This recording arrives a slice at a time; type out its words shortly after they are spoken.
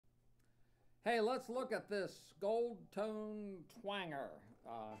Hey, let's look at this gold tone twanger.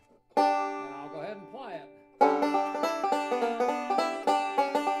 And I'll go ahead and play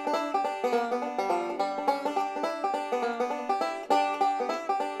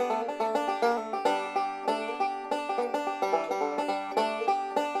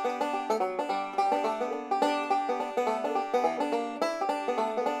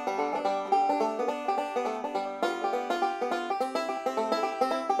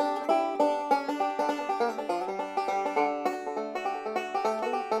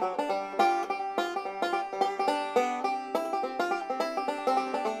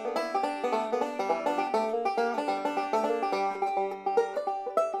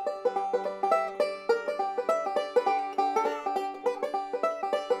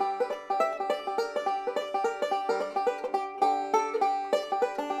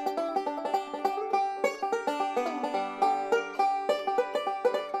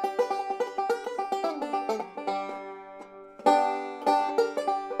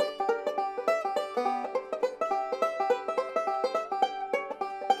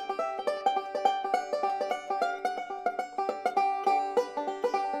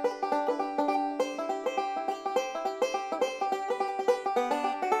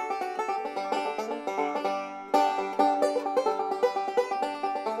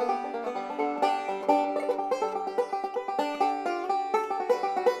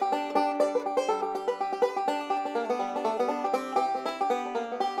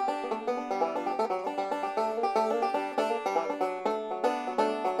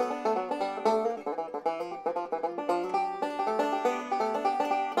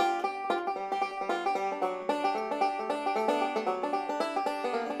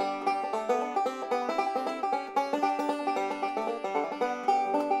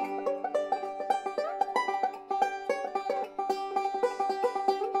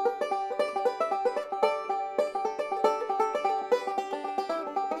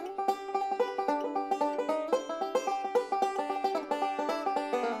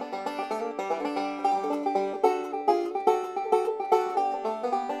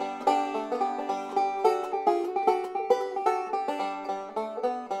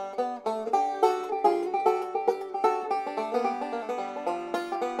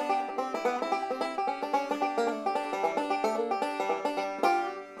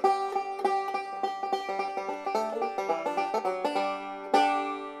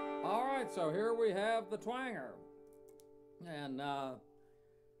So here we have the twanger. And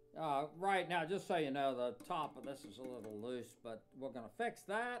right now, just so you know, the top of this is a little loose, but we're going to fix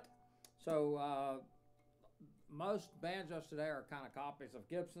that. So most banjos today are kind of copies of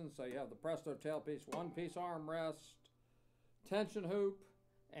Gibson. So you have the Presto tailpiece, one-piece armrest, tension hoop,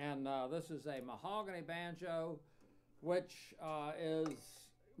 and this is a mahogany banjo, which is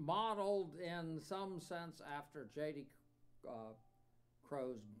modeled in some sense after J.D.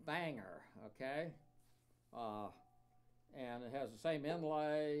 Crow's Banger, okay? And it has the same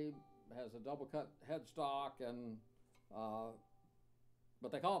inlay, has a double cut headstock, and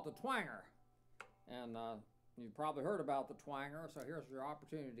but they call it the twanger. And you've probably heard about the twanger, so here's your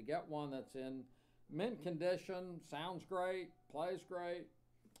opportunity to get one that's in mint condition, sounds great, plays great,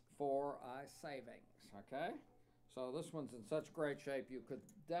 for savings, okay? So this one's in such great shape you could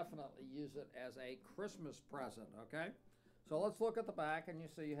definitely use it as a Christmas present, okay? So let's look at the back, and you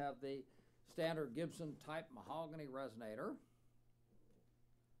see you have the standard Gibson type mahogany resonator.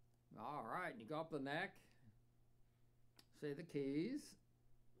 All right, you go up the neck, see the keys,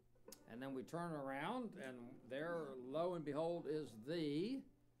 and then we turn around, and there, lo and behold, is the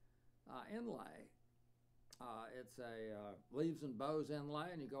inlay. It's a leaves and bows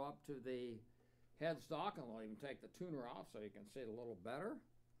inlay, and you go up to the headstock, and we'll even take the tuner off so you can see it a little better.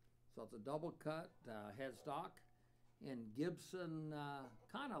 So it's a double cut headstock in Gibson,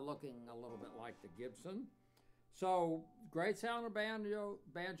 kind of looking a little bit like the Gibson. So great sounding banjo,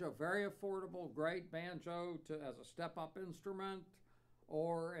 very affordable, great banjo as a step-up instrument,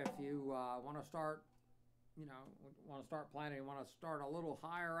 or if you want to start, planning, you want to start a little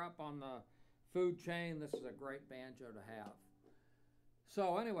higher up on the food chain, this is a great banjo to have.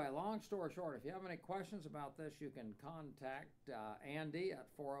 So anyway, long story short, if you have any questions about this, you can contact Andy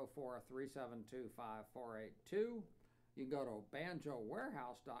at 404-372-5482. You can go to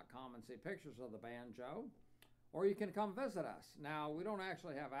banjowarehouse.com and see pictures of the banjo, or you can come visit us. Now, we don't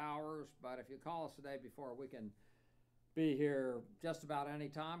actually have hours, but if you call us the day before, we can be here just about any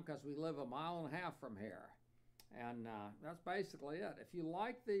time because we live 1.5 miles from here. And that's basically it. If you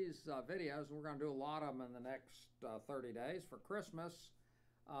like these videos, and we're going to do a lot of them in the next 30 days for Christmas,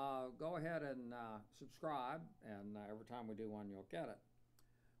 go ahead and subscribe, and every time we do one, you'll get it.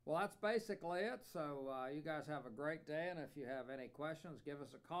 Well, that's basically it. So you guys have a great day, and if you have any questions, give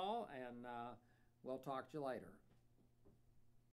us a call, and we'll talk to you later.